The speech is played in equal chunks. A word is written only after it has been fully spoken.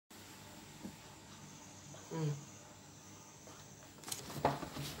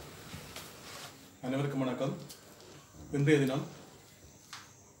அனைவருக்கும் வணக்கம். இன்றைய தினம்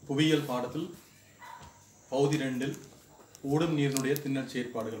புவியியல் பாடத்தில் பகுதி 2 ஓடும் நீரினுடைய திண்ணச்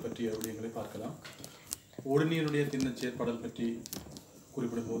செயற்பாடுகள் பற்றிய விடயங்களை பார்க்கலாம். ஓடும் நீருடைய திண்ணச் செயற்பாடுகள் பற்றி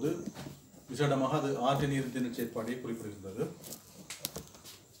குறிப்பிடும்போது விசேடமாக அது ஆற்று நீர் திண்ணச் செயற்பாடை குறிப்பிடுகின்றது.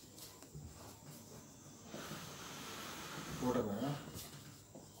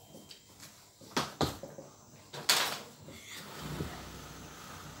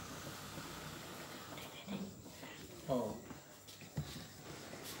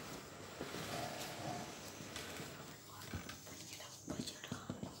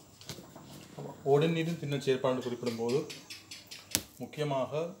 ஓடும் நீரின் திண்ணச் செயற்பாடு குறிப்பிடும்போது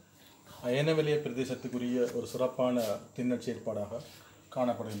முக்கியமாக அயனவலய பிரதேசத்துக்குரிய ஒரு சிறப்பான திண்ணச் செயற்பாடாக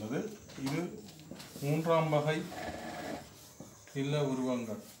காணப்படுகின்றது. இது 3ஆம் வகை நில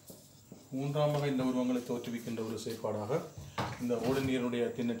உருவங்களை தோற்றுவிக்கின்ற ஒரு செயற்பாடாக இந்த ஓடும் நீரினுடைய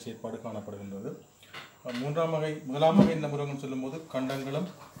திண்ணச் செயற்பாடு காணப்படுகின்றது. முதலாம் வகை நில உருவங்கள் சொல்லும்போது கண்டங்களும்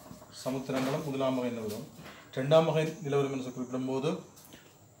சமுத்திரங்களும் முதலாம் வகை நில உருவம். 2ஆம் வகை நில உருவம் என்று குறிப்பிடும்போது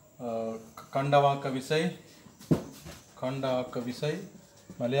கண்டவாக்க விசை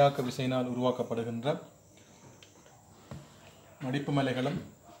மலையாக்க விசையினால் உருவாக்கப்படுகின்ற மடிப்பு மலைகளும்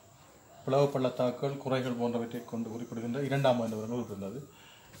பிளவு பள்ளத்தாக்கள் குறைகள் போன்றவற்றை கொண்டு குறிப்பிடுகின்ற 2ஆம் வகை நில உருவங்கள் இருந்தது.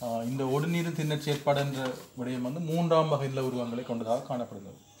 இந்த ஓடுநீரின் திண்ணச் செயற்பாடு என்ற விடயம் 3ஆம் வகை நில உருவங்களை கொண்டதாக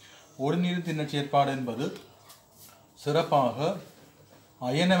காணப்படுகிறது. ஓடுநீரின் திண்ணச் செயற்பாடு என்பது சிறப்பாக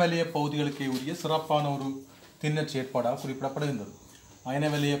அயனவலய பகுதிகளுக்கே உரிய சிறப்பான ஒரு திண்ணச் செயற்பாடாக குறிப்பிடப்படுகின்றது.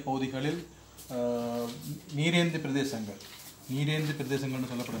 அயனவலய பகுதிகளில் நீரேந்தி பிரதேசங்கள்னு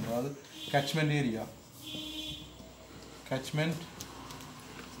சொல்லப்படுகின்றது. அதாவது கேட்ச்மெண்ட்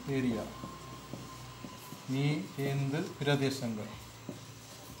ஏரியா நீரேந்து பிரதேசங்கள்.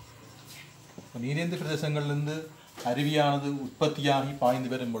 நீரேந்து பிரதேசங்கள்லேருந்து அருவியானது உற்பத்தியாகி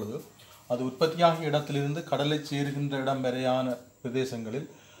பாய்ந்து வரும் பொழுது அது உற்பத்தியாகிய இடத்திலிருந்து கடலை சேருகின்ற இடம் வரையான பிரதேசங்களில்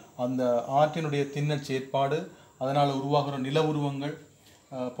அந்த ஆற்றினுடைய திண்ணச் செயற்பாடு அதனால் உருவாகிற நில உருவங்கள்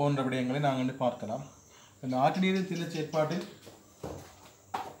போன்ற விடயங்களை நாங்கள் பார்க்கலாம். இந்த ஆற்று நீரின் திண்ணச் செயற்பாட்டில்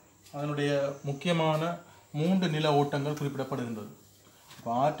அதனுடைய முக்கியமான 3 நில ஓட்டங்கள் குறிப்பிடப்படுகின்றது. இப்போ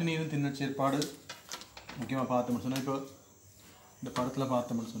ஆற்று நீரின் திண்ணச் செயற்பாடு முக்கியமாக பார்த்தோம்னு சொன்னால், இப்போ இந்த படத்தில்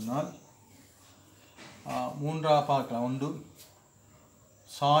பார்த்தோம்னு சொன்னால் 3ஆக பார்க்கலாம். ஒன்று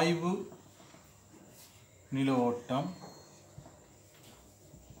சாய்வு நில ஓட்டம்,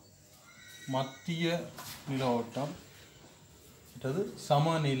 மத்திய நில ஓட்டம், மற்றது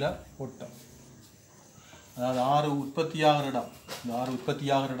சமநில ஓட்டம். அதாவது 6 உற்பத்தியாகிற இடம், இந்த 6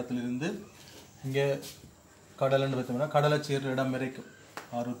 உற்பத்தியாகிற இடத்திலிருந்து இங்கே கடல்னு பார்த்தோம்னா கடலை சேர்ற இடம் வரைக்கும்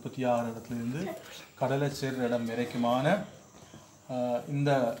 6 உற்பத்தியாகிற இடத்துலேருந்து கடலை சேர்ற இடம் வரைக்குமான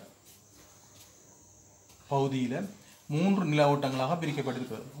இந்த பகுதியில் 3 நில ஓட்டங்களாக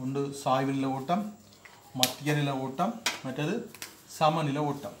பிரிக்கப்பட்டிருக்கிறது. ஒன்று சாய்வு நில ஓட்டம், மத்திய நில ஓட்டம், மற்றது சமநில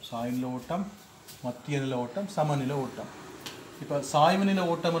ஓட்டம். சாய்வு நில ஓட்டம், மத்திய நில ஓட்டம், சமநில ஓட்டம். இப்போ சாய்வு நில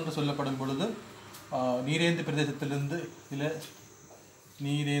ஓட்டம் என்று சொல்லப்படும் பொழுது நீரேந்து பிரதேசத்திலிருந்து இல்லை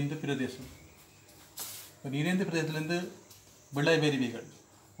நீரேந்து பிரதேசம் இப்போ நீரேந்து பிரதேசத்திலிருந்து விளைவருவிகள்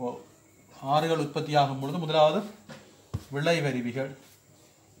ஆறுகள் உற்பத்தியாகும் பொழுது முதலாவது விளைவருவிகள்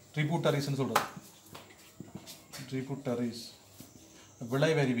ட்ரிபியூட்டரிஸ்ன்னு சொல்கிறது. ட்ரிபியூட்டரிஸ்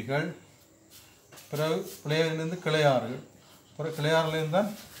விளைவருவிகள், பிறகு விளைவரிலிருந்து கிளையாறுகள், பிறகு கிளையாறுலேருந்து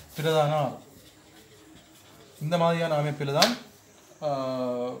தான் பிரதான ஆறு. இந்த மாதிரியான அமைப்பில் தான்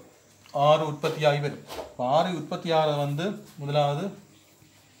 6 உற்பத்தியாகி வரும். இப்போ 6 உற்பத்தியாகிறது முதலாவது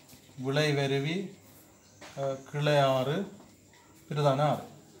விளைவருவி, கிளையாறு, பிரதான ஆறு.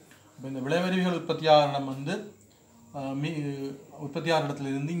 இப்போ இந்த விளைவருவிகள் உற்பத்தியாகிற இடம் உற்பத்தியாகிற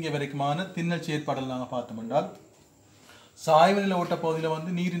இடத்துலேருந்து இங்கே வரைக்குமான திண்ணச் செயற்பாடுகள் நாங்கள் பார்த்தோம் என்றால், சாய்வு நில ஓட்ட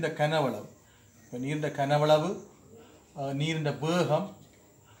பகுதியில் நீரின் கனவளவு, இப்போ நீரின் கனவளவு, நீரின் வேகம்,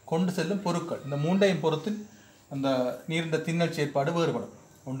 கொண்டு செல்லும் பொருட்கள், இந்த 3ஐயும் பொறுத்து அந்த நீரின் திண்ணச் செயற்பாடு வேறுபடும்.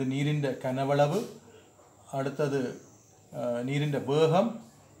 ஒன்று நீரின் கனவளவு, அடுத்தது நீரின் வேகம்,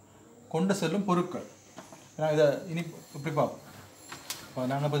 கொண்டு செல்லும் பொருட்கள். இதை இனி இப்படி பார்ப்போம். இப்போ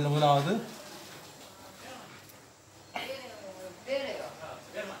நாங்கள் பதில் முதலாவது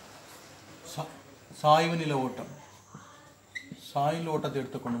சாய்வு நில ஓட்டம். சாய்வு ஓட்டத்தை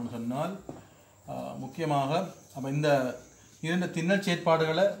எடுத்துக்கொண்டோம்னு சொன்னால் முக்கியமாக அப்போ இந்த நீரின் திண்ணச்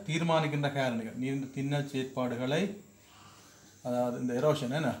செயற்பாடுகளை தீர்மானிக்கின்ற காரணிகள், நீரின் திண்ணச் செயற்பாடுகளை, அதாவது இந்த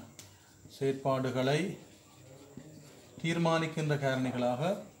எரோஷன் செயற்பாடுகளை தீர்மானிக்கின்ற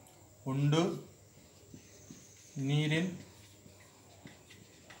காரணிகளாக ஒன்று நீரின்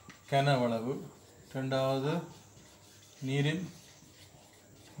கனவளவு, இரண்டாவது நீரின்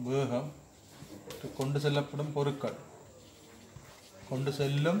வேகம், கொண்டு செல்லப்படும் பொருட்கள் கொண்டு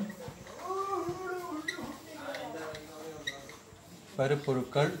செல்லும்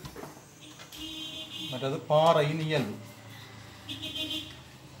பருப்பொருட்கள் மற்றது பாறையின் இயல்பு.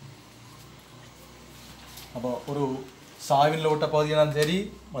 அப்போ ஒரு சாய்வின் ஓட்ட பகுதியாக இருந்தாலும் சரி,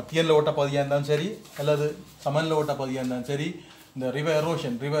 மத்தியில் ஓட்ட பகுதியாக இருந்தாலும் சரி, அல்லது சமனில் ஓட்ட பகுதியாக இருந்தாலும் சரி, இந்த ரிவர்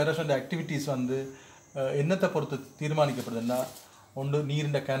எரோஷன் ஆக்டிவிட்டீஸ் வந்து என்னத்தை பொறுத்து தீர்மானிக்கப்படுதுன்னா, ஒன்று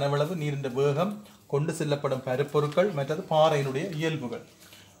நீரின் கனவளவு, நீரின் வேகம், கொண்டு செல்லப்படும் பருப்பொருட்கள், மற்றது பாறையினுடைய இயல்புகள்.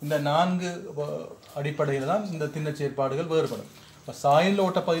 இந்த 4 அடிப்படையில் தான் இந்த திண்ண செயற்பாடுகள் வேறுபடும். இப்போ சாயில்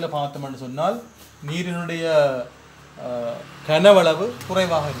ஓட்ட பகுதியில் பார்த்தோம்னு சொன்னால் நீரினுடைய கனவளவு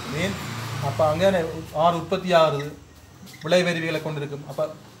குறைவாக இருக்கும். ஏன்? அப்போ அங்கே ஆறு உற்பத்தி ஆகுது, விளைவருவிகளை கொண்டிருக்கும். அப்போ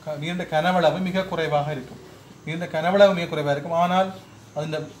நீண்ட கனவளவு மிக குறைவாக இருக்கும். நீண்ட கனவளவு மிக குறைவாக இருக்கும். ஆனால்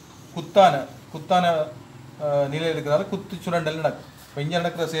அந்த குத்தான நிலையில் இருக்கிறதால குத்து சுரண்டல் நடக்கும். இப்போ இங்கே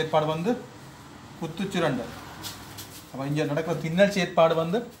நடக்கிற செயற்பாடு வந்து குத்து சுரண்டல். அப்போ இங்கே நடக்கிற திண்ணல் செயற்பாடு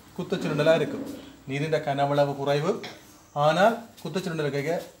வந்து குத்து சுரண்டலாக இருக்கும். நீரின் கனவளவு குறைவு, ஆனால் குத்து சுரண்டல்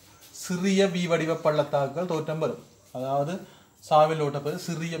கேட்க சிறிய வி வடிவ பள்ளத்தாக்குகள் தோற்றம் பெறும். அதாவது சாவில் ஓட்டப்பது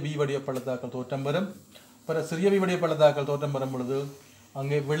சிறிய வி வடிவ பள்ளத்தாக்கள் தோற்றம் பெறும். பிற சிறிய வி வடிவ பள்ளத்தாக்கள் தோற்றம் பெறும் பொழுது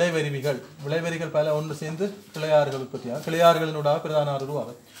அங்கே விளைவரிகள் பல ஒன்று சேர்ந்து கிளையாறுகள் உற்பத்தியாகும். கிளையாறுகளினூடாக பிரதான ஆறு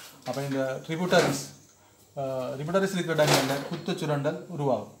உருவாகும். அப்போ இந்த ட்ரிபியூட்டரிஸ் இருக்கிற இடங்களில் குத்து சுரண்டல்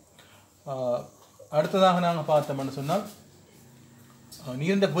உருவாகும். அடுத்ததாக நாங்கள் பார்த்தோம்னு சொன்னால்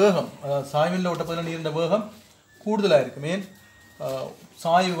நீண்ட வேகம், சாய்வில் ஓட்டப்பதில் நீண்ட வேகம் கூடுதலாக இருக்கும். ஏன்?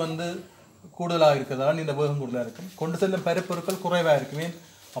 சாய்வு வந்து கூடுதலாக இருக்கிறதால நீண்ட வேகம் கூடுதலாக இருக்கும். கொண்டு செல்லும் பருப்பொருட்கள் குறைவாக இருக்கும். ஏன்?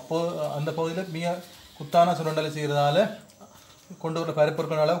 அப்போது அந்த பகுதியில் மிக குத்தான சுரண்டலை செய்கிறதால கொண்டு வர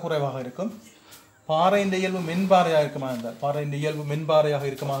பருப்பொருட்கள் அளவு குறைவாக இருக்கும். பாறையின் இயல்பு மென்பாறையாக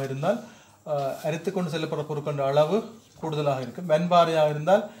இருக்குமாக இருந்தால் அரித்து கொண்டு செல்லப்பட்ட பொருட்கள் அளவு கூடுதலாக இருக்கும். வெண்பாறையாக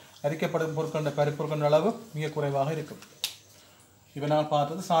இருந்தால் அரிக்கப்படும் பொருட்கள் பருப்பொருட்கள் அளவு மிக குறைவாக இருக்கும். இப்போ நான்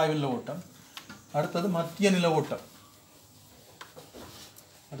பார்த்தது சாய்வில் ஓட்டம். அடுத்தது மத்திய நில ஓட்டம்.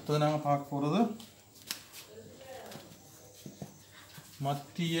 அடுத்தது நாங்கள் பார்க்க போகிறது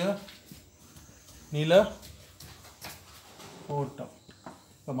மத்திய நில ஓட்டம்.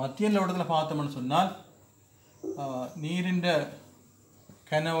 இப்போ மத்திய நில ஓட்டத்தில் பார்த்தோம்னு சொன்னால் நீரின்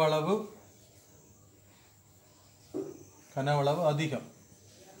கனவளவு அதிகம்.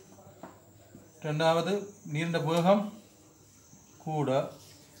 ரெண்டாவது நீரின் வேகம் கூட,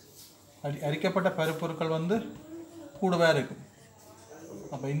 அரிக்கப்பட்ட பருப்பொருட்கள் வந்து கூடவே இருக்கும்.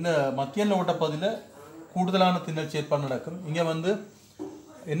 அப்போ இந்த மத்திய நில ஓட்ட பகுதியில் கூடுதலான திண்ணல் செயற்பாடு நடக்கும். இங்கே வந்து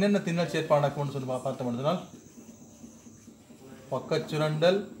என்னென்ன திண்ணல் செயற்பாடு நடக்கும்னு சொல்லி பார்த்தோம்னு சொன்னால்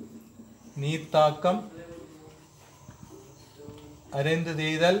பக்கச்சுரண்டல், நீர்த்தாக்கம், அரைந்து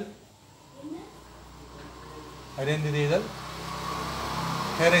தேய்தல்,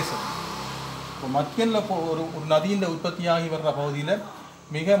 கரைசல். இப்போ மத்திய நில ஒரு நதியின் உற்பத்தியாகி வர்ற பகுதியில்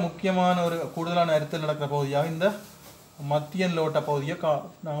மிக முக்கியமான ஒரு கூடுதலான அரித்தல் நடக்கிற பகுதியாக இந்த மத்திய நில ஓட்ட பகுதியை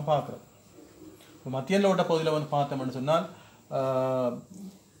நாங்கள் பார்க்குறோம். இப்போ மத்திய நில ஓட்ட பகுதியில் வந்து பார்த்தோம்னு சொன்னால்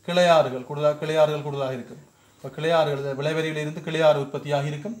கிளையாறுகள் கூடுதலாக இருக்கும். இப்போ கிளையாறுகள் விளைவரிகளில் இருந்து கிளையாறு உற்பத்தியாக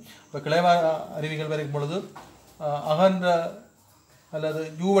இருக்கும். இப்போ கிளையாறு அருவிகள் வரைக்கும் பொழுது அகன்ற அல்லது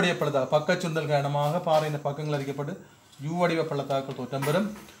யூவடிய பள்ளத்தாக்கு பக்கச்சுண்டல் காரணமாக பாறையின் பக்கங்கள் அரிக்கப்பட்டு யூவடிவ பள்ளத்தாக்கள் தோற்றம் பெறும்.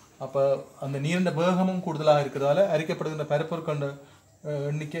 அப்போ அந்த நீரின் வேகமும் கூடுதலாக இருக்கிறதால அரிக்கப்படுகின்ற பருப்பொருட்கள்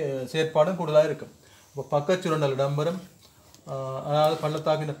எண்ணிக்கை செயற்பாடும் கூடுதலாக இருக்கும். இப்போ பக்கச்சுரண்டல் இடம்பெறும். அதாவது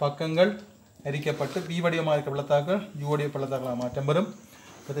பள்ளத்தாக்கின் பக்கங்கள் அரிக்கப்பட்டு வி வடிவமாக இருக்க பள்ளத்தாக்கள் யூ வடிவ பள்ளத்தாக்களாக மாற்றம் பெறும்.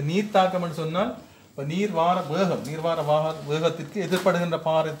 இப்போ நீர்த்தாக்கம்னு சொன்னால் இப்போ நீர்வார வேகத்திற்கு எதிர்ப்படுகின்ற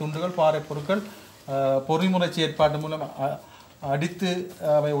பாறை துண்டுகள், பாறை பொருட்கள் பொறிமுறை செயற்பாட்டு மூலம் அடித்து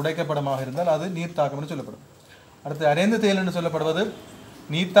அவை உடைக்கப்படமாக இருந்தால் அது நீர்த்தாக்கம்னு சொல்லப்படும். அடுத்து அரைந்து தேயல் என்று சொல்லப்படுவது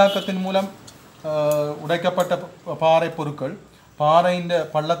நீர்த்தாக்கத்தின் மூலம் உடைக்கப்பட்ட பாறை பொருட்கள் பாறையின்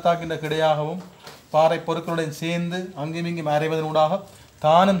பள்ளத்தாக்கின் கிடையாகவும் பாறை பொருட்களுடன் சேர்ந்து அங்கும் இங்கும் அரைவதனூடாக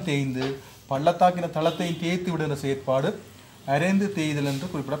தானம் தேய்ந்து பள்ளத்தாக்கின தளத்தையும் தேய்த்து விடுகிற செயற்பாடு அரைந்து தேய்தல்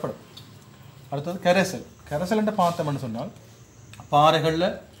என்று குறிப்பிடப்படும். அடுத்தது கரைசல் என்று பார்த்தோம்னு சொன்னால் பாறைகளில்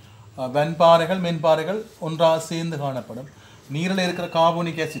வெண்பாறைகள் மென்பாறைகள் ஒன்றாக சேர்ந்து காணப்படும். நீரில் இருக்கிற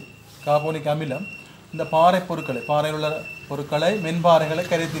கார்போனிக் அமிலம் இந்த பாறையில் உள்ள பொருட்களை மென்பாறைகளை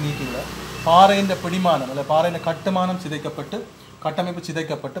கரைத்து நீக்கிவிட பாறையின் பிடிமானம் அல்ல பாறையின் கட்டமைப்பு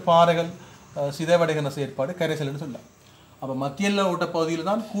சிதைக்கப்பட்டு பாறைகள் சிதைவடைகின்ற செயற்பாடு கரைசல்னு சொல்லலாம். அப்போ மத்திய நில ஓட்ட பகுதியில்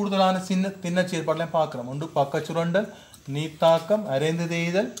தான் கூடுதலான திண்ண செயற்பாடுலாம் பார்க்குறோம். ஒன்று பக்கச்சுரண்டல், நீர்த்தாக்கம், அரைந்து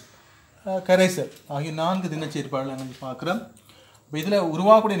தேய்தல், கரைசல் ஆகிய 4 திண்ண செயற்பாடுகள் நாங்கள் பார்க்குறோம். இப்போ இதில்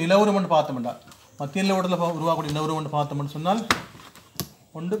உருவாகக்கூடிய நிலவரம்னு பார்த்தோம்னா மத்திய நில ஓட்டத்தில் உருவாகக்கூடிய நிலவரம்னு பார்த்தோம்னு சொன்னால்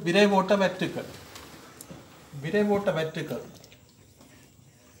ஒன்று விரைவோட்ட வெற்றுக்கள்.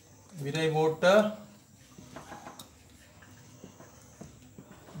 விரைவோட்ட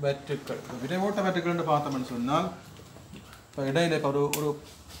வெற்றுக்கள். விரைவோட்ட வெற்றுக்கள்னு பார்த்தோம்னு சொன்னால் இப்போ இடையில இப்போ ஒரு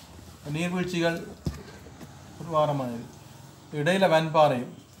நீர்வீழ்ச்சிகள் உருவாரமாக இடையில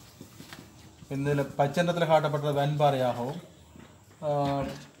வன்பாறையும் இந்த பச்சை காட்டப்பட்ட வன்பாறையாகவும்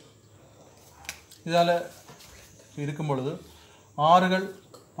இதால் இருக்கும் பொழுது ஆறுகள்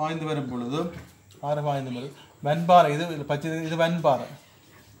பாய்ந்து வரும் பொழுது வன்பாறை இது பச்சை இது வன்பாறை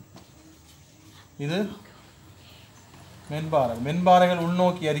இது மென்பாறைகள்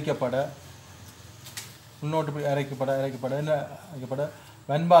உள்நோக்கி அரிக்கப்பட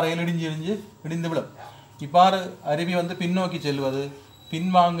வன்பாறைகள் இடிந்து விடும். இவ்வாறு அருவி வந்து பின்னோக்கி செல்வது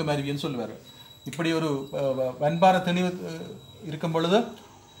பின்வாங்கும் அருவின்னு சொல்லுவார். இப்படி ஒரு வன்பாறை திணிவு இருக்கும் பொழுது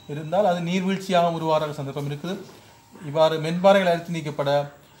இருந்தால் அது நீர்வீழ்ச்சியாக உருவாகிற சந்தர்ப்பம் இருக்குது. இவ்வாறு மென்பாறைகள் அரித்து நீக்கப்பட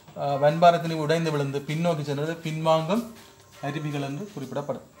வன்பாறை திணிவு உடைந்து விழுந்து பின்னோக்கி செல்வது பின்வாங்கும் அருவிகள் என்று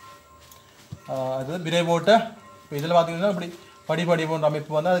குறிப்பிடப்படும். அது விரைவோட்ட. இப்போ இதில் பார்த்தீங்கன்னா இப்படி படிப்படி போன்ற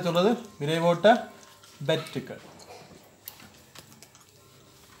அமைப்பு வந்து அதை சொல்கிறது விரைவோட்ட வெற்றுக்கள்.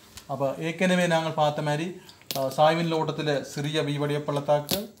 அப்போ ஏற்கனவே நாங்கள் பார்த்த மாதிரி சாய்வின் ஓட்டத்தில் சிறிய வீவுடைய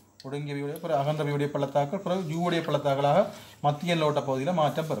பள்ளத்தாக்கள், ஒடுங்கிய வீவுடைய, பிறகு அகன்ற வீவுடைய பள்ளத்தாக்கள், பிறகு யூவுடைய பள்ளத்தாக்களாக மத்திய ஓட்ட பகுதியில்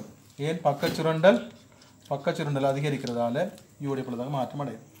மாற்றம் பெறும். ஏன் பக்கச்சுரண்டல் அதிகரிக்கிறதால யூவுடைய பள்ளத்தாக்க மாற்றம்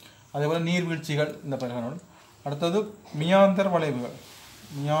அடையும். அதேபோல் நீர்வீழ்ச்சிகள் இந்த பயிர்கள். அடுத்தது மியாந்தர் வளைவுகள்.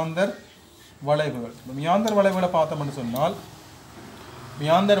 மியாந்தர் வளைவுகளை பார்த்தோம்னு சொன்னால்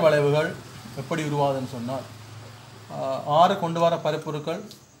மியாந்தர் வளைவுகள் எப்படி உருவாகுதுன்னு சொன்னால் ஆறு கொண்டு வர பரப்புருக்கள்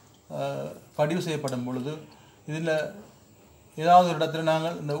பதிவு செய்யப்படும் பொழுது இதில் ஏதாவது ஒரு இடத்துல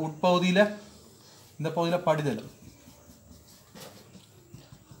நாங்கள் இந்த பகுதியில் படிதலும்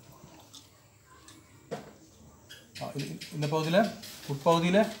இந்த பகுதியில்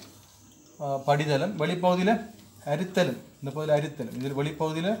உட்பகுதியில் படிதலும் வெளிப்பகுதியில் அரித்தலும் இந்த பகுதியில் அரித்தலும் இதில்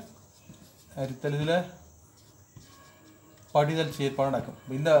வெளிப்பகுதியில் அரித்தல் இதில் படிதல் செயற்பாடு நடக்கும்.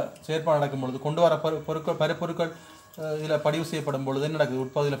 இந்த செயற்பாடு நடக்கும் பொழுது கொண்டு வர பரப்பொருட்கள் இதில் பதிவு செய்யப்படும் பொழுது என்ன நடக்குது?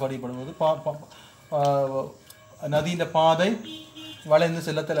 உட்பகுதியில் பதிவுப்படும் போது நதியின் பாதை வளைந்து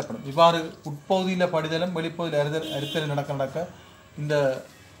செல்ல தெல்லப்படும். இவ்வாறு உட்பகுதியில் படிதலும் வெளிப்பகுதியில் அரித்தல் நடக்க இந்த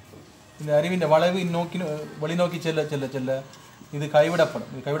அறிவின் வளைவு வெளிநோக்கி செல்ல இது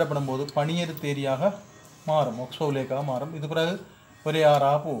கைவிடப்படும் போது பனியெருத்து ஏரியாக மாறும், ஒக்ஸ்போலேக்காக மாறும். இது பிறகு ஒரே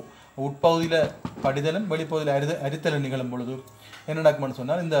ஆறாக போகும். உட்பகுதியில் படிதலும் வெளிப்பகுதியில் அரித்தல் நிகழும் பொழுது என்ன நடக்கும்னு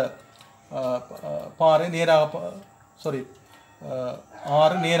சொன்னால் இந்த பாறை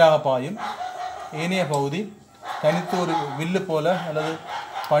ஆறு நேராக பாயும். ஏனைய பகுதி தனித்து ஒரு வில்லு போல அல்லது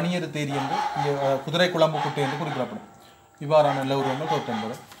பனியரு தேரி என்று இங்கே குதிரை குழம்பு குட்டை என்று குறிப்பிடப்படும். இவ்வாறான நல்ல உருவங்கள் தோற்றம்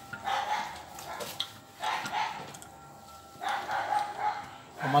பெறும்.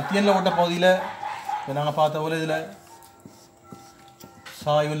 மத்திய ஓட்ட பகுதியில் நாங்கள் பார்த்த போல இதில்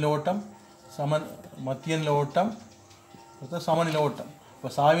சாய்வில் ஓட்டம், மத்திய ஓட்டம், சமநிலை ஓட்டம். இப்போ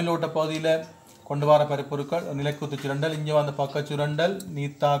சாய்வில் ஓட்ட பகுதியில் கொண்டு வர பரப்பொருட்கள் நிலைக்குத்து சுரண்டல், இங்கே வந்து பக்க சுரண்டல்,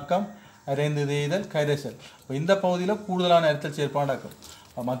 நீர்த்தாக்கம், அரைந்து தேய்தல், கைரேசல். இப்போ இந்த பகுதியில் கூடுதலான அரித்தல் செயற்பாடு நடக்கும்.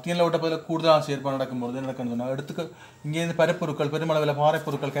 மத்திய ஓட்ட பகுதியில் கூடுதலான செயற்பாடு நடக்கும்போது என்ன நடக்குன்னு சொன்னால் இங்கேருந்து பரப்பொருட்கள் பெருமளவில்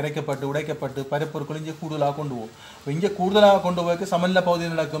பாறைப்பொருட்கள் கரைக்கப்பட்டு உடைக்கப்பட்டு பரப்பொருட்கள் இங்கே கூடுதலாக கொண்டு போகும். இப்போ இங்கே கூடுதலாக கொண்டு போய்க்கு சமநிலை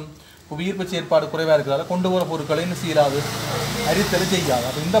பகுதியில் நடக்கும் உயிர்ப்பு செயற்பாடு குறைவாக இருக்கிறதால கொண்டு போகிற பொருட்களை இன்னும் சீராது அரித்தல் செய்யாது.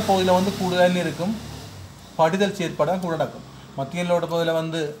 அப்போ இந்த பகுதியில் வந்து கூடுதலாக இருக்கும் படிதல் செயற்பாடாக கூட நடக்கும். மத்திய ஓட்ட பகுதியில்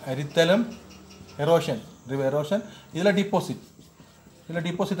வந்து அரித்தலும் எரோஷன் இதில்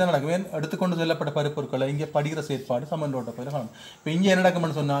டிப்போசிட் தான் நடக்கும். எடுத்துக்கொண்டு செல்லப்பட்ட பருப்பொருட்களை இங்கே படிக்கிற செயற்பாடு சமநிலை ஓட்ட பகுதியில் காணும். இப்போ இங்கே என்ன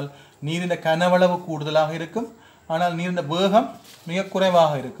நடக்கும்னு சொன்னால் நீரின் கனவளவு கூடுதலாக இருக்கும், ஆனால் நீரின் வேகம் மிக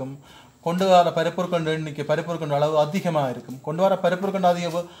குறைவாக இருக்கும். கொண்டு வர பரப்பொருட்கள் எண்ணிக்கை பரப்பொருட்கள் அளவு அதிகமாக இருக்கும். கொண்டு வர பரப்பொருட்கள்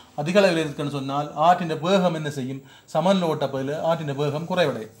அதிக அளவில் இருக்குன்னு சொன்னால் ஆற்றின் வேகம் என்ன செய்யும்? சமநிலை ஓட்ட பகுதியில் ஆற்றின் வேகம்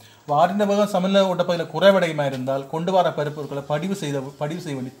குறைவடையும். ஆற்றின் வேகம் சமநிலை ஓட்ட பகுதியில் குறைவடையுமா இருந்தால் கொண்டு வர பரப்பொருட்களை பதிவு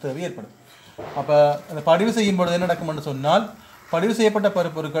செய்ய வேண்டிய தேவை ஏற்படும். அப்போ அந்த பதிவு செய்யும் பொழுது என்ன நடக்கும்னு சொன்னால் பதிவு செய்யப்பட்ட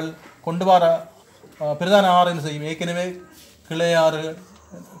பரப்பொருட்கள் கொண்டு வர பிரதான ஆறு என்ன செய்யும்? ஏற்கனவே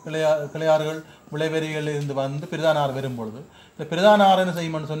கிளையாறுகள் விளைவெறிகளில் இருந்து வந்து பிரதான ஆறு வரும் பொழுது இந்த பிரதான ஆறு என்ன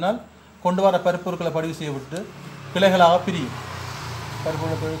செய்யும்னு சொன்னால் கொண்டு வர பரப்பொருட்களை பதிவு செய்யப்பட்டு கிளைகளாக பிரியும்.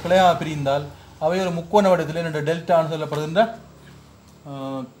 கிளையாக பிரிந்தால் அவை ஒரு முக்கோண வடிவத்தில் என்னுடைய டெல்டான்னு சொல்லப்படுகின்ற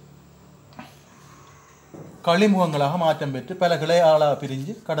களிமுகங்களாக மாற்றம் பெற்று பல கிளைகளாக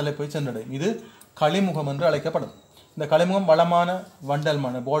பிரிஞ்சு கடலை போய் சென்றடையும். இது களிமுகம் என்று அழைக்கப்படும். இந்த களிமுகம் வளமான வண்டல்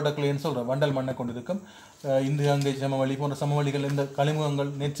மண், போல்டக்லேன்னு சொல்கிற வண்டல் மண்ணை கொண்டிருக்கும். இந்து கங்கை சமவெளி போன்ற சமவெளிகள் இந்த களிமுகங்கள்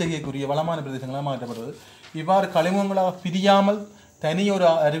நெச்சரிக்கைக்குரிய வளமான பிரதேசங்களாக மாற்றப்படுவது. இவ்வாறு களிமுகங்களாக பிரியாமல் தனியொரு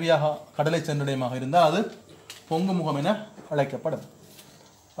அருவியாக கடலை சென்றடையமாக இருந்தால் அது பொங்கு முகம் என அழைக்கப்படும்.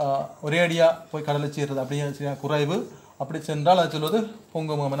 ஒரே அடியாக போய் கடலை சேர்றது அப்படியே குறைவு. அப்படி சென்றால் அது சொல்வது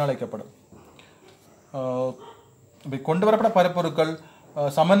பொங்குமுகம் என அழைக்கப்படும். இப்போ கொண்டு வரப்பட்ட பருப்பொருட்கள்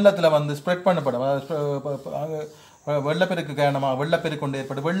சமநிலத்தில் வந்து ஸ்ப்ரெட் பண்ணப்படும். வெள்ளப்பெருக்கு காரணமாக வெள்ளப்பெருக்கு கொண்டு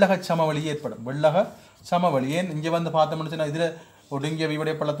ஏற்படும் வெள்ளக சமவெளி ஏற்படும். வெள்ளக சமவெளி ஏன் இங்கே வந்து பார்த்தோம்னு சொன்னால் இதில் ஒடுங்கிய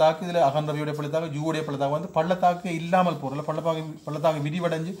வியுடைய பள்ளத்தாக்கு, இதில் அகன்ற வியுடைய பள்ளத்தாக்கு, ஜூவுடைய பள்ளத்தாக்கு வந்து பள்ளத்தாக்கு இல்லாமல் போகிறல பள்ளத்தாக்கு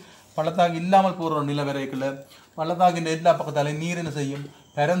விரிவடைஞ்சு பள்ளத்தாக்கு இல்லாமல் போகிற ஒரு நிலவரைக்குள்ள பள்ளத்தாக்கின் எல்லா பக்கத்தாலையும் நீர் என்ன செய்யும்,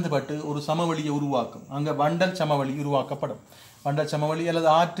 பரந்துபட்டு ஒரு சமவெளியை உருவாக்கும். அங்கே வண்டல் சமவெளி உருவாக்கப்படும். வண்டல் சமவெளி அல்லது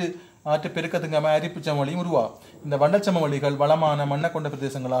ஆற்று பெருக்கத்துக்காம அரிப்பு சமவெளியும் உருவாகும். இந்த வண்டல் சமவெளிகள் வளமான மண்ணை கொண்ட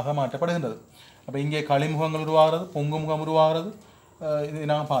பிரதேசங்களாக மாற்றப்படுகின்றது. அப்போ இங்கே களிமுகங்கள் உருவாகிறது, பொங்குமுகம் உருவாகிறது. இது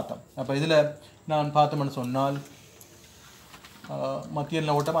நாங்கள் பார்த்தோம். அப்போ இதில் நான் பார்த்தோம்னு சொன்னால் மத்திய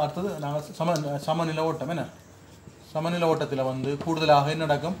நில ஓட்டம், அடுத்தது நாங்கள் சமநில ஓட்டம். என்ன சமநில ஓட்டத்தில் வந்து கூடுதலாக என்ன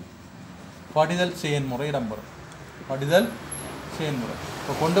நடக்கும், படிதல் செயன்முறை இடம்பெறும். படிதல் செயன்முறை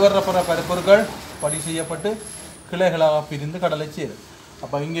இப்போ கொண்டு வரப்படுற பருப்பொருட்கள் படி செய்யப்பட்டு கிளைகளாக பிரிந்து கடலை சேரும்.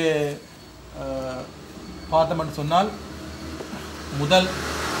 அப்போ இங்கே பார்த்தோம்னு சொன்னால் முதல்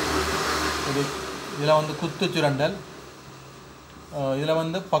இதில் வந்து குத்து சுரண்டல், இதில்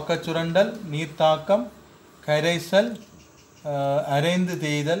வந்து பக்கச்சுரண்டல், நீர்த்தாக்கம், கரைசல், அரைந்து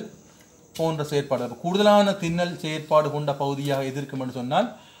தேய்தல் போன்ற செயற்பாடு. கூடுதலான திண்ணல் செயற்பாடு கொண்ட பகுதியாக எதிர்க்கும்னு சொன்னால்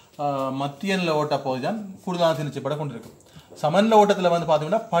மத்திய நில ஓட்ட பகுதி தான் கூடுதலான திண்ணல் செயற்பாடு கொண்டிருக்கும். சமநில ஓட்டத்தில் வந்து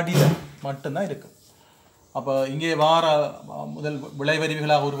பார்த்தீங்கன்னா படிதல் மட்டும்தான் இருக்கும். அப்போ இங்கே வார முதல்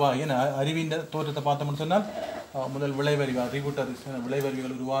விளைவருவிகளாக உருவாகி அறிவின் தோற்றத்தை பார்த்தோம்னு சொன்னால் முதல் விளைவறிவு ரிபூட்டரிஸ்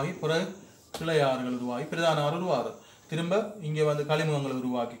விளைவறிவுகள் உருவாகி பிறகு கிளையாறுகள் உருவாகி பிரதான ஆறு உருவாகுது. திரும்ப இங்கே வந்து களிமுகங்களை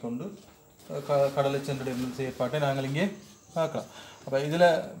உருவாக்கி கொண்டு கடலை சென்றடைந்த செயற்பாட்டை நாங்கள் இங்கே பார்க்கலாம். அப்போ இதில்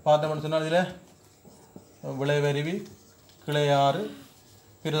பார்த்தோம்னு சொன்னால் இதில் விளைவருவி, கிளையாறு,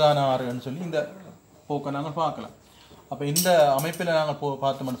 பிரதான ஆறுன்னு சொல்லி இந்த போக்கை நாங்கள் பார்க்கலாம். அப்போ இந்த அமைப்பில் நாங்கள்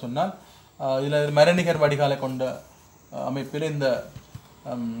பார்த்தோம்னு சொன்னால் இதில் மரணிகர் வடிகாலை கொண்ட அமைப்பில் இந்த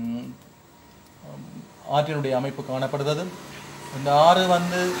ஆற்றினுடைய அமைப்பு காணப்படுகிறது. இந்த ஆறு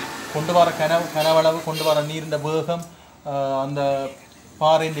வந்து கொண்டு வர கனவளவு, கொண்டு வர நீரின் வேகம், அந்த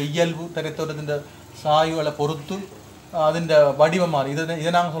பாறையின் இயல்பு, திரைத்தோட்டத்தின் சாய்வுகளை பொறுத்து அதின் வடிவம் மாறி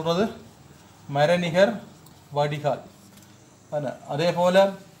இதை நாங்கள் சொல்கிறது மரணிகர் வடிகால். அதே போல்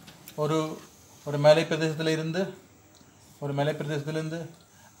ஒரு மலை பிரதேசத்திலிருந்து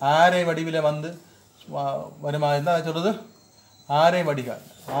ஆரை வடிவில் வந்து வருமா இருந்தால் அதை சொல்கிறது ஆரை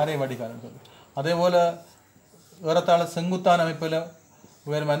வடிகால்னு சொல்லுது. அதே போல் ஏறத்தாழ செங்குத்தான அமைப்பில்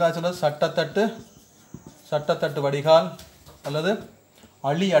வேறுமா இருந்தால் அதை சொல்கிறது சட்டத்தட்டு வடிகால் அல்லது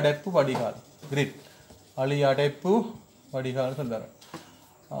அழி அடைப்பு வடிகால், கிரிட் அழி அடைப்பு வடிகால் சொல்கிறார்.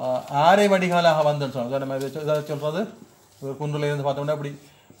 ஆரை வடிகாலாக வந்துன்னு சொன்னோம். நம்ம இதை சொல்கிறது குன்றிலிருந்து பார்த்தோம்னா அப்படி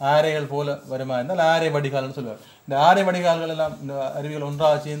ஆரைகள் போல வருமா இருந்தால் ஆரை வடிகால்னு சொல்லுவார். இந்த ஆரை வடிகால்கள் எல்லாம் இந்த அருவிகள்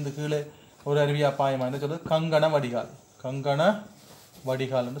ஒன்றாக சேர்ந்து கீழே ஒரு அருவியாக பாயமா இருந்தால் சொல்கிறது கங்கண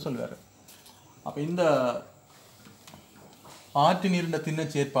வடிகால்னு சொல்லுவார். அப்போ இந்த ஆற்று நீரின் திண்ண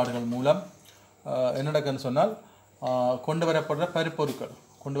செயற்பாடுகள் மூலம் என்ன நடக்குன்னு சொன்னால் கொண்டு வரப்படுற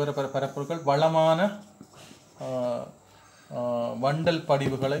பருப்பொருட்கள் வளமான வண்டல்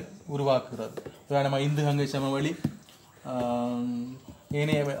படிவுகளை உருவாக்குகிறது. உதாரணமாக இந்து கங்கை சமவெளி,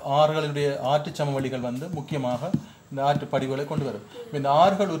 ஏனைய ஆறுகளுடைய ஆற்று சமவெளிகள் வந்து முக்கியமாக இந்த ஆற்று படிவுகளை கொண்டு வரும். இந்த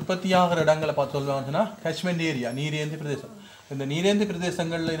ஆறுகள் உற்பத்தியாகிற இடங்களை பார்த்து சொல்லுவாங்கன்னா கேட்ச்மெண்ட் ஏரியா, நீரேந்தி பிரதேசம். இந்த நீரேந்தி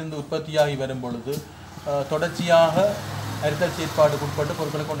பிரதேசங்களில் இருந்து உற்பத்தியாகி வரும் பொழுது தொடர்ச்சியாக அரித்தல் செயற்பாடுக்கு உட்பட்டு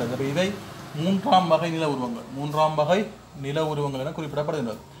பொருட்களை கொண்டு வருது. இவை மூன்றாம் வகை நில உருவங்கள் என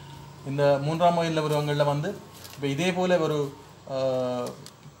குறிப்பிடப்படுகின்றது. இந்த மூன்றாம் வகை நில உருவங்களில் வந்து இப்போ இதே போல் ஒரு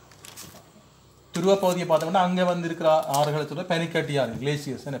துருவ பகுதியை பார்த்தோம்னா அங்கே வந்து இருக்கிற ஆறுகளை சொல்ல பனிக்கட்டி ஆறு,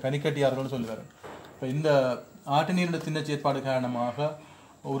 கிளேசியர்ஸ், பனிக்கட்டி ஆறுகள்னு சொல்லுவார். இப்போ இந்த ஆட்டு நீரின் திண்ண செயற்பாடு காரணமாக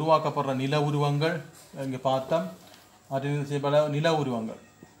உருவாக்கப்படுற நில உருவங்கள் இங்கே பார்த்தோம். ஆட்டு நீர் செயற்பாடு நில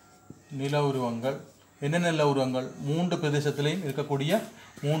உருவங்கள் என்னென்ன நில உருவங்கள், 3 பிரதேசத்திலையும் இருக்கக்கூடிய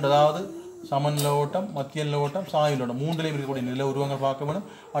 3, அதாவது சமநில ஓட்டம், மத்திய நில ஓட்டம், சாயுநில ஓட்டம், 3லையும் இருக்கக்கூடிய நில உருவங்கள் பார்க்க வேணும்.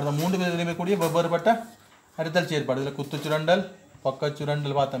 அடுத்த 3 பிரதேசத்திலையும் இருக்கக்கூடிய வெவ்வேறுபட்ட அரித்தல் செயற்பாடு. இதில் குத்துச்சுரண்டல்,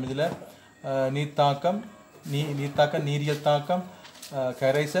 பக்கச்சுரண்டல் பார்த்தோம். இதில் நீர்த்தாக்கம், நீரியல் தாக்கம்,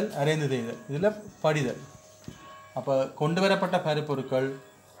 கரைசல், அரைந்து தேய்தல், இதில் படிதல். அப்போ கொண்டு வரப்பட்ட பருப்பொருட்கள்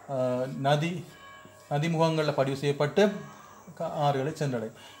நதிமுகங்களில் பதிவு செய்யப்பட்டு ஆறுகளை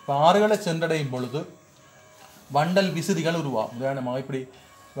சென்றடையும். இப்போ ஆறுகளை சென்றடையும் பொழுது வண்டல் விசிறிகள் உருவாகும். உதாரணமாக இப்படி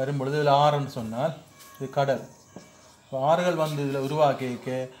வரும் பொழுது இதில் ஆறுன்னு சொன்னால் இது கடல். இப்போ ஆறுகள் வந்து இதில்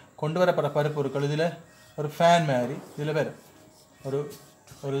உருவாக்க கொண்டு வரப்பட்ட பருப்பொருட்கள் இதில் ஒரு ஃபேன் மாதிரி இதில் வரும்.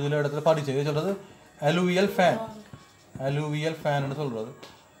 ஒரு இதில் இடத்துல படிச்சு இதை சொல்கிறது அலுவியல் ஃபேன்னு சொல்கிறது.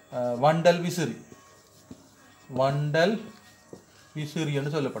 வண்டல் விசிறி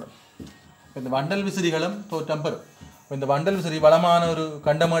என்று சொல்லப்படும். இந்த வண்டல் விசிறிகளும் தோற்றம் பெறும். இந்த வண்டல் விசிறி வளமான ஒரு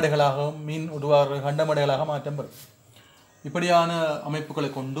கண்டமேடைகளாகவும் மீன் உருவாகிற கண்டமேடைகளாக மாற்றம் பெறும். இப்படியான அமைப்புகளை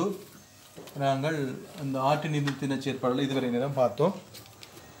கொண்டு நாங்கள் இந்த ஆற்று நீர் திணச் செயற்பாடுகள் இதுவரை நேரம் பார்த்தோம்.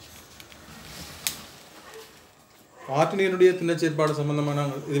 ஆற்று நீருடைய திணச் செயற்பாடு சம்பந்தமாக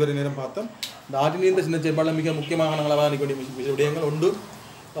நாங்கள் இதுவரை நேரம் பார்த்தோம். இந்த ஆற்று நீர் திணச் செயற்பாடில் மிக முக்கியமாக நாங்கள் அவதானிக்க வேண்டிய விடயங்கள் ஒன்று,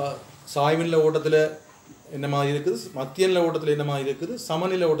 சாய்வினில ஓட்டத்தில் என்ன மாதிரி இருக்குது, மத்திய நில ஓட்டத்தில் என்ன மாதிரி இருக்குது,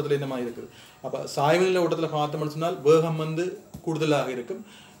 சமநிலை ஓட்டத்தில் என்ன மாதிரி இருக்குது. அப்போ சாய்வினில ஓட்டத்தில் பார்த்தோம்னு சொன்னால் வேகம் கூடுதலாக இருக்கும்,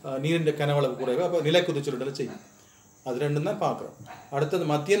 நீரின் கனவளவு குறைவு, அப்போ நிலை குதிச்சுருடலை செய்யும். அது ரெண்டும் தான் பார்க்குறோம். அடுத்தது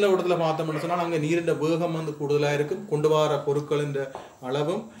மத்திய நில ஓட்டத்தில் பார்த்தோம்னு சொன்னால் அங்கே நீரின் வேகம் கூடுதலாக இருக்கும், கொண்டு வர பொருட்களின்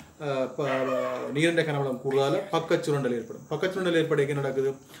அளவும் நீரின் கனவளம் கூடுதலால் பக்கச்சுருண்டல் ஏற்படும். பக்கச்சுருண்டல் ஏற்பட என்ன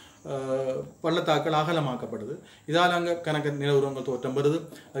நடக்குது, பள்ளத்தாக்கள் அகலமாக்கப்படுது. இதால் அங்கே கணக்கு நில உருவங்கள் தோற்றம் வருது.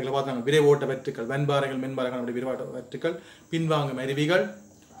 அதில் பார்த்தாங்க விரைவோட்ட வெற்றுக்கள், வெண்பாறைகள், மென்பாறைகள், விரைவாட்ட வெற்றுக்கள், பின்வாங்கும் அருவிகள்,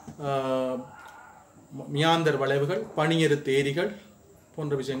 மியாந்தர் வளைவுகள், பனியறு தேரிகள்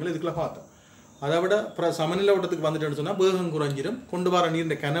போன்ற விஷயங்கள் இதுக்குள்ள பார்த்தோம். அதை விட சமநிலை ஓட்டத்துக்கு வந்துட்டேன்னு சொன்னால் வேகம் குறைஞ்சிடும், கொண்டு வர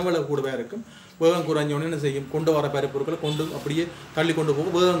நீரின் கனவளவு கூடவே இருக்கும். வேகம் குறைஞ்சோன்னு என்ன செய்யும், கொண்டு வர பருப்பொருட்களை கொண்டு அப்படியே தள்ளி கொண்டு போக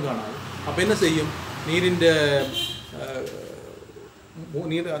வேகம் காணாது. அப்போ என்ன செய்யும், நீரின்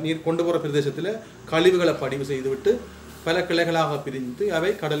நீர் கொண்டு போகிற பிரதேசத்தில் கழிவுகளை பதிவு செய்துவிட்டு பல கிளைகளாக பிரிந்து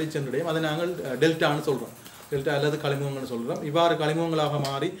அவை கடலை சென்றடையும். அதை நாங்கள் டெல்டான்னு சொல்கிறோம், டெல்டா அல்லது களிமுகங்கள்னு சொல்கிறோம். இவ்வாறு களிமுகங்களாக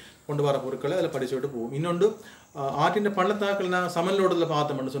மாறி கொண்டு வர பொருட்களை அதில் படித்து விட்டு போகும். இன்னொன்று, ஆற்றின் பள்ளத்தாக்கள் நாங்கள் சமநிலோட்டத்தில்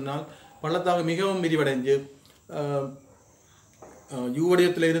பார்த்தோம்னு சொன்னால் பள்ளத்தாக்கு மிகவும் விரிவடைஞ்சு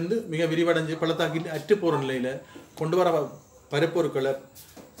யூவடியத்தில் இருந்து மிக விரிவடைஞ்சு பள்ளத்தாக்கில் அற்று போகிற நிலையில் கொண்டு வர பருப்பொருட்களை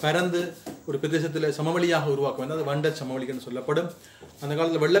பறந்து ஒரு பிரதேசத்தில் சமவெளியாக உருவாக்க வேண்டும். அது வண்டல் சமவெளின்னு சொல்லப்படும். அந்த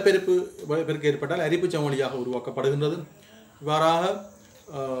காலத்தில் வெள்ளப்பெருக்கு ஏற்பட்டால் அரிப்பு சமவெளியாக உருவாக்கப்படுகின்றது. இவ்வாறாக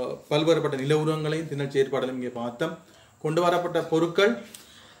பல்வேறுபட்ட நில உருவங்களையும் திணற் செயற்பாடுகளும் இங்கே பார்த்தோம். கொண்டு வரப்பட்ட பொருட்கள்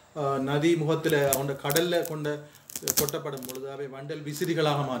நதி முகத்தில் கொண்ட கடலில் கொட்டப்படும் பொழுது அவை வண்டல்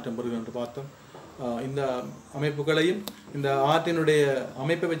விசிறிகளாக மாற்றம் பெறுகிறது என்று பார்த்தோம். இந்த அமைப்புகளையும் இந்த ஆற்றினுடைய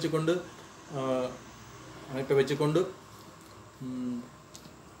அமைப்பை வச்சுக்கொண்டு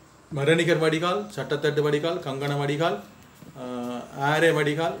மரணிகர் வடிகால், சட்டத்தட்டு வடிகால், கங்கண வடிகால், ஆரே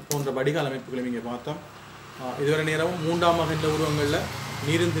வடிகால் போன்ற வடிகால் அமைப்புகளையும் இங்கே பார்த்தோம். இதுவரை நேரமும் மூன்றாம் வகை உருவங்களில்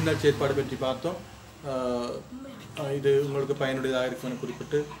நீரின் திணற் செயற்பாடு பற்றி பார்த்தோம். இது உங்களுக்கு பயனுடையதாக இருக்கும் என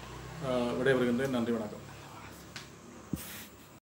குறிப்பிட்டு விடைபெறுகின்றேன். நன்றி, வணக்கம்.